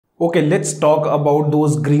Okay, let's talk about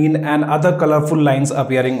those green and other colorful lines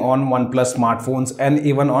appearing on OnePlus smartphones and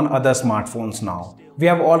even on other smartphones now. We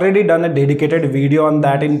have already done a dedicated video on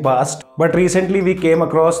that in past, but recently we came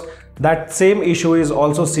across that same issue is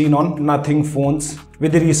also seen on Nothing phones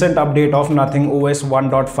with the recent update of Nothing OS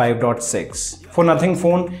 1.5.6. For Nothing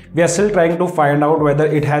phone, we are still trying to find out whether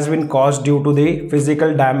it has been caused due to the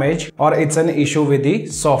physical damage or it's an issue with the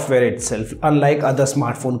software itself, unlike other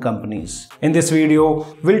smartphone companies. In this video,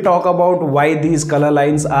 we'll talk about why these color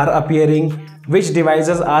lines are appearing, which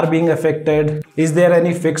devices are being affected, is there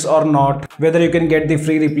any fix or not, whether you can get the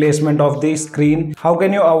free replacement of the screen, how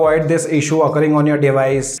can you avoid this issue occurring on your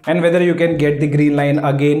device, and whether you can get the green line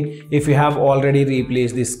again if you have already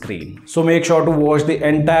replaced the screen. So make sure to watch the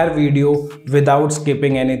entire video without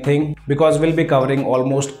skipping anything, because we'll be covering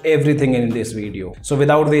almost everything in this video. So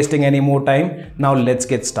without wasting any more time, now let's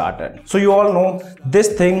get started. So you all know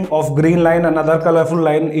this thing of green line and other colorful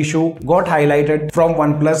line issue got highlighted from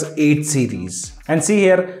OnePlus 8 series. And see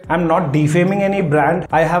here, I'm not defaming any brand.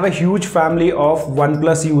 I have a huge family of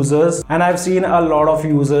OnePlus users and I've seen a lot of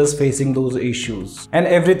users facing those issues. And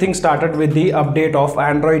everything started with the update of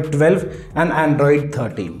Android 12 and Android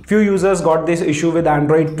 13. Few users got this issue with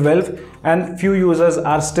Android 12 and few users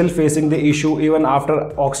are still facing the issue even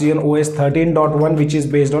after Oxygen OS 13.1, which is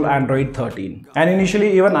based on Android 13. And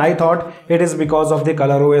initially even I thought it is because of the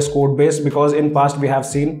ColorOS code base, because in past we have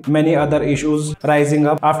seen many other issues rising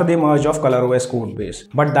up after the merge of ColorOS code base,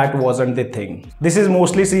 but that wasn't the thing. This is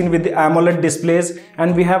mostly seen with the AMOLED displays,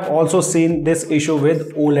 and we have also seen this issue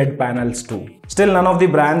with OLED panels too. Still, none of the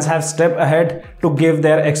brands have stepped ahead to give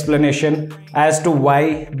their explanation as to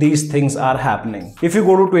why these things are happening. If you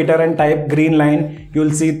go to Twitter and type green line,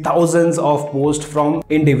 you'll see thousands of posts from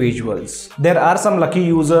individuals. There are some lucky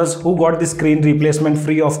users who got the screen replacement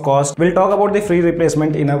free of cost. We'll talk about the free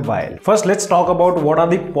replacement in a while. First, let's talk about what are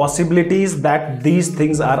the possibilities that these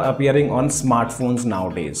things are appearing on smartphones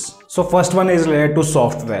nowadays. So first one is related to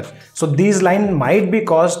software. So these lines might be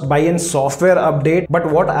caused by a software update, but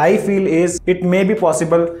what I feel is it may be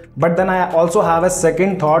possible, but then I also have a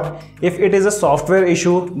second thought. If it is a software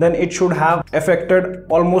issue, then it should have affected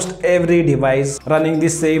almost every device running the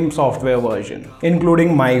same software version,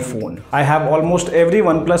 including my phone. I have almost every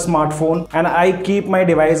OnePlus smartphone and I keep my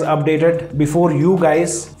device updated before you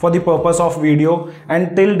guys for the purpose of video,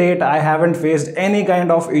 and till date I haven't faced any kind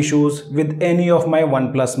of issues with any of my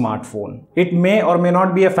OnePlus smartphones. It may or may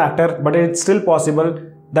not be a factor, but it's still possible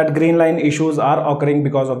that green line issues are occurring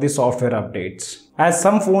because of the software updates. As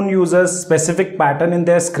some phone users specific pattern in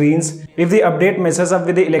their screens, if the update messes up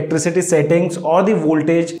with the electricity settings or the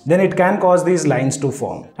voltage, then it can cause these lines to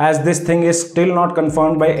form. As this thing is still not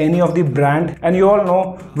confirmed by any of the brand, and you all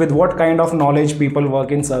know with what kind of knowledge people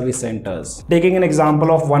work in service centers. Taking an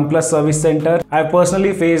example of OnePlus service center, I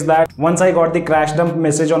personally faced that once I got the crash dump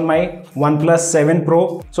message on my OnePlus 7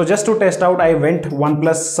 Pro. So just to test out, I went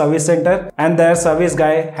OnePlus service center and their service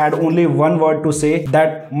guy had only one word to say,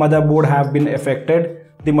 that motherboard have been affected.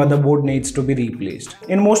 The motherboard needs to be replaced.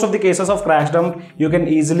 In most of the cases of crash dump, you can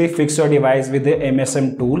easily fix your device with the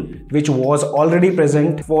MSM tool, which was already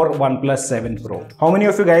present for OnePlus 7 Pro. How many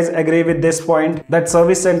of you guys agree with this point, that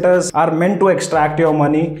service centers are meant to extract your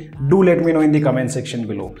money? Do let me know in the comment section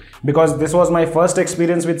below, because this was my first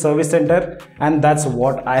experience with service center and that's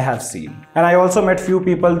what I have seen. And I also met few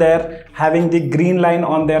people there having the green line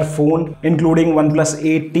on their phone, including OnePlus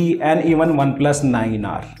 8T and even OnePlus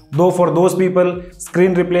 9R. Though for those people,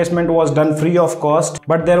 screen replacement was done free of cost,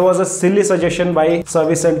 but there was a silly suggestion by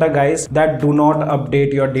service center guys that do not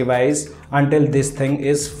update your device until this thing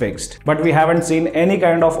is fixed. But we haven't seen any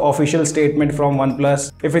kind of official statement from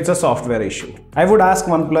OnePlus if it's a software issue. I would ask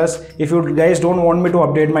OnePlus, if you guys don't want me to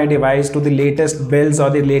update my device to the latest builds or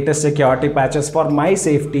the latest security patches for my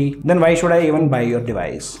safety, then why should I even buy your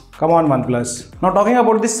device? Come on, OnePlus. Now talking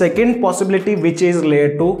about the second possibility, which is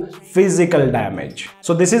related to physical damage.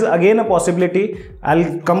 So this is again a possibility.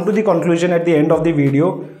 I'll come to the conclusion at the end of the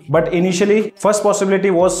video. But initially, first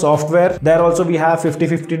possibility was software. There also we have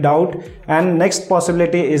 50-50 doubt. And next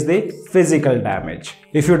possibility is the physical damage.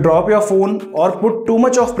 If you drop your phone or put too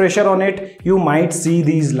much of pressure on it, you might see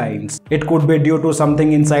these lines. It could be due to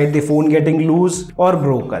something inside the phone getting loose or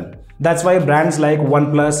broken. That's why brands like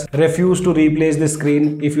OnePlus refuse to replace the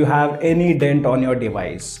screen if you have any dent on your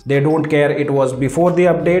device. They don't care it was before the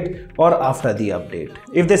update or after the update.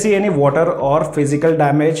 If they see any water or physical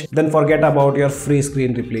damage, then forget about your free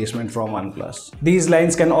screen replacement from OnePlus. These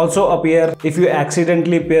lines can also appear if you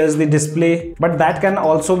accidentally pierce the display, but that can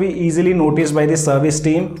also be easily noticed by the service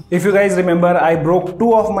team. If you guys remember, I broke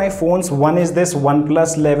two of my phones. One is this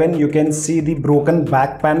OnePlus 11. You can see the broken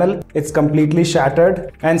back panel. It's completely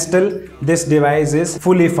shattered, and still this device is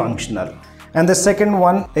fully functional. And the second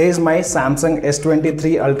one is my Samsung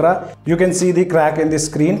S23 Ultra. You can see the crack in the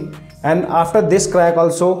screen. And after this crack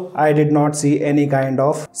also, I did not see any kind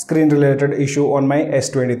of screen related issue on my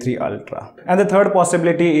S23 Ultra. And the third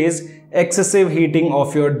possibility is excessive heating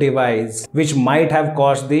of your device, which might have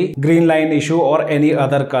caused the green line issue or any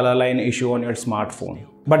other color line issue on your smartphone.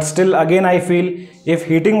 But still, again, I feel if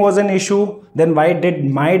heating was an issue, then why did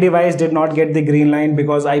my device did not get the green line?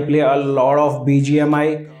 Because I play a lot of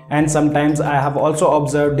BGMI, and sometimes I have also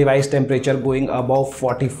observed device temperature going above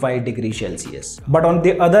 45 degrees Celsius. But on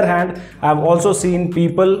the other hand, I have also seen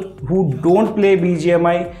people who don't play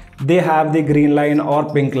BGMI, they have the green line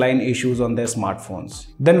or pink line issues on their smartphones.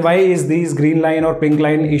 Then why is these green line or pink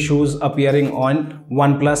line issues appearing on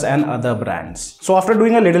OnePlus and other brands? So after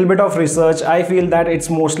doing a little bit of research, I feel that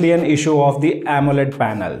it's mostly an issue of the AMOLED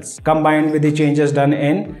panels, combined with the changes done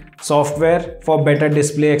in software for better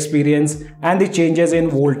display experience and the changes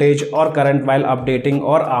in voltage or current while updating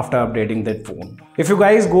or after updating that phone. If you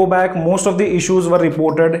guys go back, most of the issues were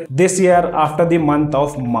reported this year after the month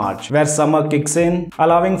of March, where summer kicks in,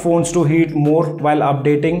 allowing phones to heat more while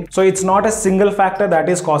updating. So it's not a single factor that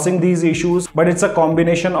is causing these issues, but it's a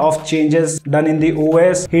combination of changes done in the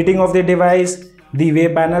OS, heating of the device, the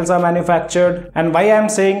way panels are manufactured. And why I am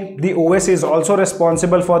saying the OS is also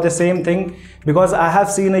responsible for the same thing, because I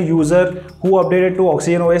have seen a user who updated to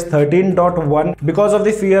OxygenOS 13.1 because of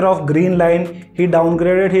the fear of green line. He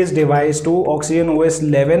downgraded his device to OxygenOS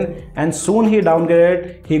 11, and soon he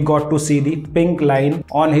downgraded, he got to see the pink line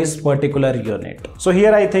on his particular unit. So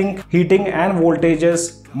here I think heating and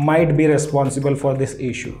voltages might be responsible for this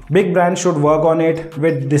issue. Big brands should work on it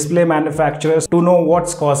with display manufacturers to know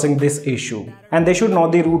what's causing this issue, and they should know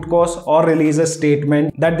the root cause or release a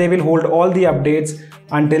statement that they will hold all the updates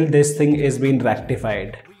until this thing is being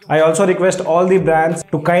rectified. I also request all the brands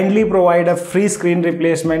to kindly provide a free screen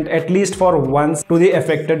replacement at least for once to the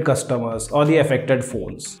affected customers or the affected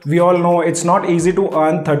phones. We all know it's not easy to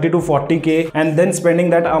earn 30 to 40k and then spending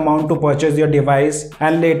that amount to purchase your device,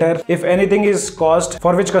 and later if anything is caused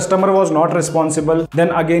for which customer was not responsible, then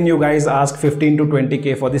again you guys ask 15 to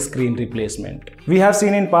 20k for the screen replacement. We have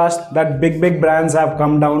seen in past that big brands have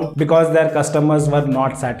come down because their customers were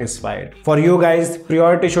not satisfied. For you guys,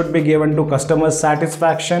 priority should be given to customer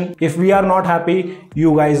satisfaction. If we are not happy,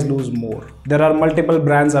 you guys lose more. There are multiple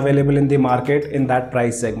brands available in the market in that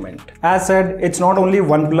price segment. As said, it's not only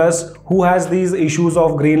OnePlus who has these issues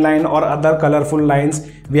of green line or other colorful lines.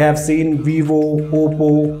 We have seen Vivo,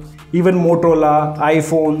 Oppo, even Motorola,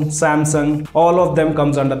 iPhone, Samsung, all of them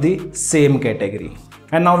comes under the same category.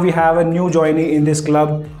 And now we have a new joinee in this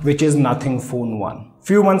club, which is Nothing Phone 1.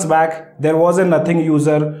 Few months back, there was a Nothing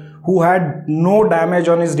user who had no damage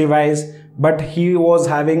on his device, but he was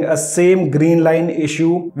having a same green line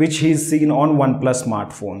issue which he's seen on OnePlus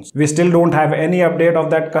smartphones. We still don't have any update of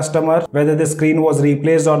that customer, whether the screen was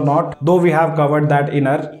replaced or not, though we have covered that in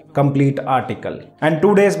our complete article. And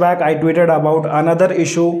 2 days back I tweeted about another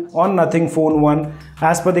issue on Nothing Phone 1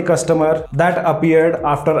 as per the customer that appeared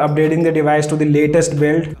after updating the device to the latest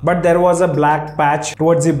build, but there was a black patch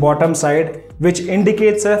towards the bottom side which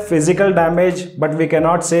indicates a physical damage, but we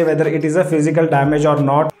cannot say whether it is a physical damage or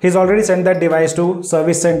not. He's already sent that device to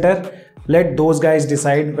service center. Let those guys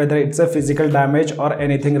decide whether it's a physical damage or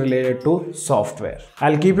anything related to software.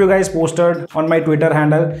 I'll keep you guys posted on my Twitter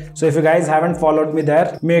handle. So if you guys haven't followed me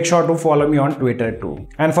there, make sure to follow me on Twitter too.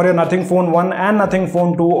 And for your Nothing Phone 1 and Nothing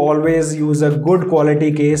Phone 2, always use a good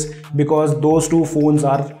quality case, because those two phones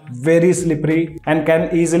are very slippery and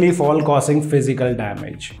can easily fall, causing physical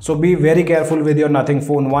damage. So be very careful with your Nothing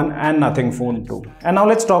Phone 1 and Nothing Phone 2. And now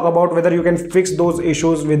let's talk about whether you can fix those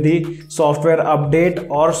issues with the software update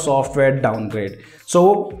or software downgrade.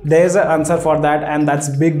 So there's an answer for that, and that's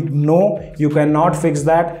big no, you cannot fix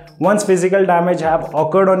that. Once physical damage have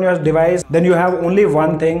occurred on your device, then you have only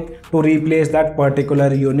one thing to replace that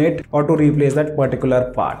particular unit or to replace that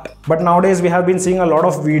particular part. But nowadays we have been seeing a lot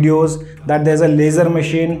of videos that there's a laser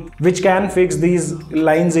machine which can fix these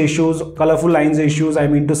lines issues, colorful lines issues I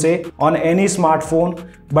mean to say, on any smartphone.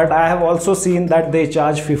 But I have also seen that they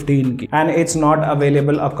charge 15k and it's not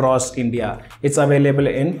available across India. It's available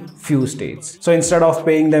in few states. So instead of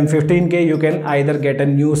paying them 15k, you can either get a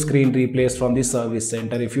new screen replaced from the service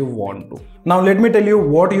center if you want to. Now let me tell you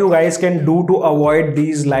what you guys can do to avoid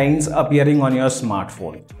these lines appearing on your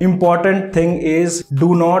smartphone. Important thing is,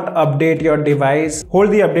 do not update your device. Hold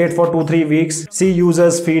the update for 2-3 weeks, see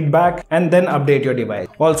users feedback, and then update your device.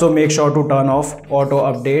 Also make sure to turn off auto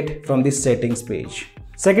update from the settings page.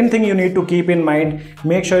 Second thing you need to keep in mind,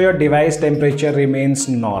 make sure your device temperature remains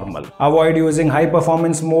normal. Avoid using high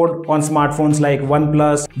performance mode on smartphones like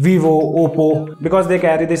OnePlus, Vivo, Oppo because they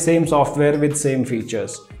carry the same software with same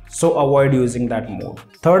features. So avoid using that mode.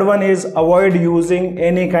 Third one is avoid using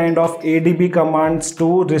any kind of ADB commands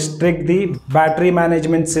to restrict the battery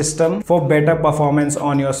management system for better performance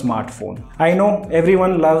on your smartphone. I know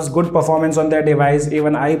everyone loves good performance on their device,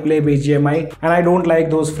 even I play BGMI and I don't like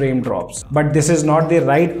those frame drops. But this is not the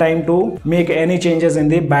right time to make any changes in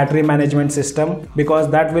the battery management system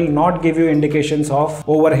because that will not give you indications of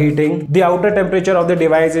overheating. The outer temperature of the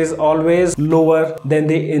device is always lower than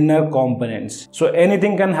the inner components. So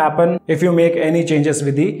anything can happen if you make any changes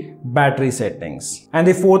with the battery settings. And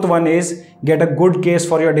the fourth one is get a good case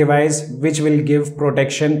for your device which will give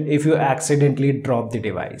protection if you accidentally drop the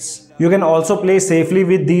device. You can also play safely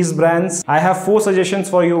with these brands. I have 4 suggestions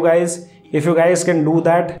for you guys. If you guys can do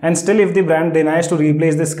that, and still if the brand denies to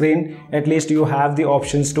replace the screen, at least you have the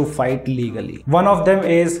options to fight legally. One of them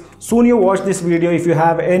is, soon you watch this video, if you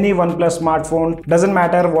have any OnePlus smartphone, doesn't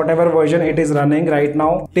matter whatever version it is running right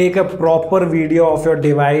now, take a proper video of your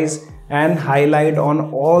device and highlight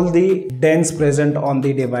on all the dents present on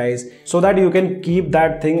the device so that you can keep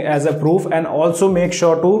that thing as a proof, and also make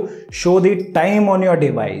sure to show the time on your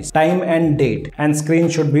device, time and date, and screen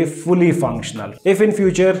should be fully functional. If in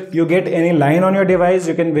future you get any line on your device,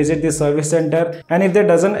 you can visit the service center, and if they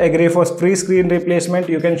doesn't agree for free screen replacement,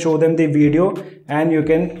 you can show them the video and you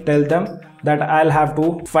can tell them that I'll have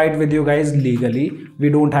to fight with you guys legally. We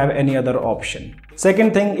don't have any other option.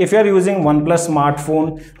 Second thing, if you are using OnePlus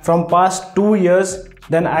smartphone from past 2 years,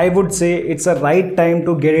 then I would say it's a right time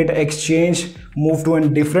to get it exchanged, move to a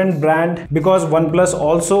different brand, because OnePlus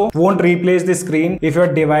also won't replace the screen if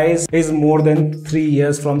your device is more than 3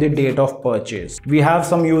 years from the date of purchase. We have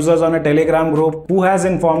some users on a Telegram group who has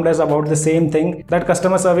informed us about the same thing, that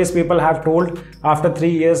customer service people have told after 3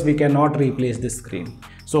 years we cannot replace the screen.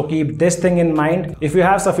 So keep this thing in mind. If you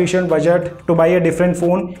have sufficient budget to buy a different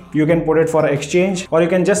phone, you can put it for exchange, or you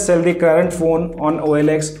can just sell the current phone on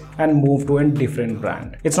OLX and move to a different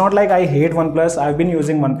brand. It's not like I hate OnePlus. I've been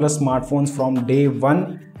using OnePlus smartphones from day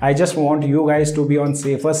one. I just want you guys to be on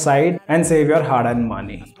safer side and save your hard-earned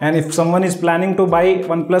money. And if someone is planning to buy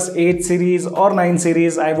OnePlus 8 series or 9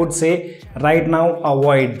 series, I would say right now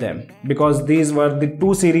avoid them, because these were the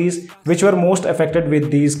 2 series which were most affected with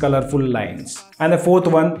these colorful lines. And the fourth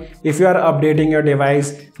one, if you are updating your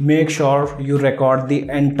device, make sure you record the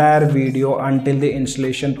entire video until the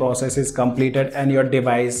installation process is completed and your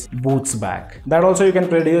device boots back. That also you can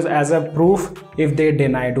produce as a proof if they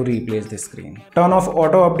deny to replace the screen. Turn off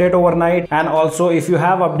auto update overnight, and also if you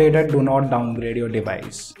have updated, do not downgrade your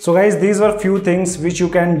device. So guys, these were few things which you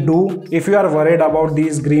can do if you are worried about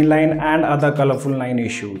these green line and other colorful line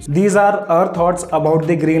issues. These are our thoughts about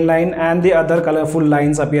the green line and the other colorful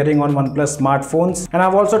lines appearing on OnePlus smartphones, and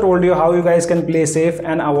I've also told you how you guys can play safe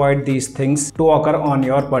and avoid these things to occur on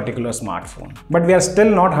your particular smartphone. But we are still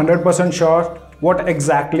not 100% sure what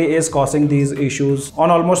exactly is causing these issues on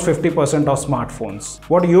almost 50% of smartphones.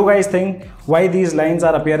 What you guys think, why these lines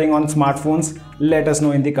are appearing on smartphones? Let us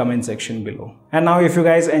know in the comment section below. And now if you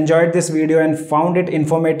guys enjoyed this video and found it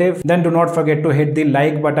informative, then do not forget to hit the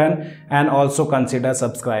like button and also consider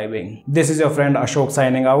subscribing. This is your friend Ashok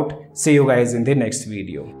signing out. See you guys in the next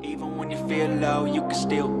video. Even when you feel low, you can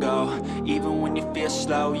still go. Even when you feel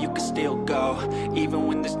slow, you can still go. Even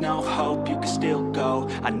when there's no hope, you can still go.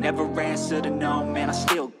 I never answer to no, man, I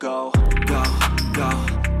still go. Go,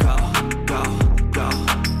 go.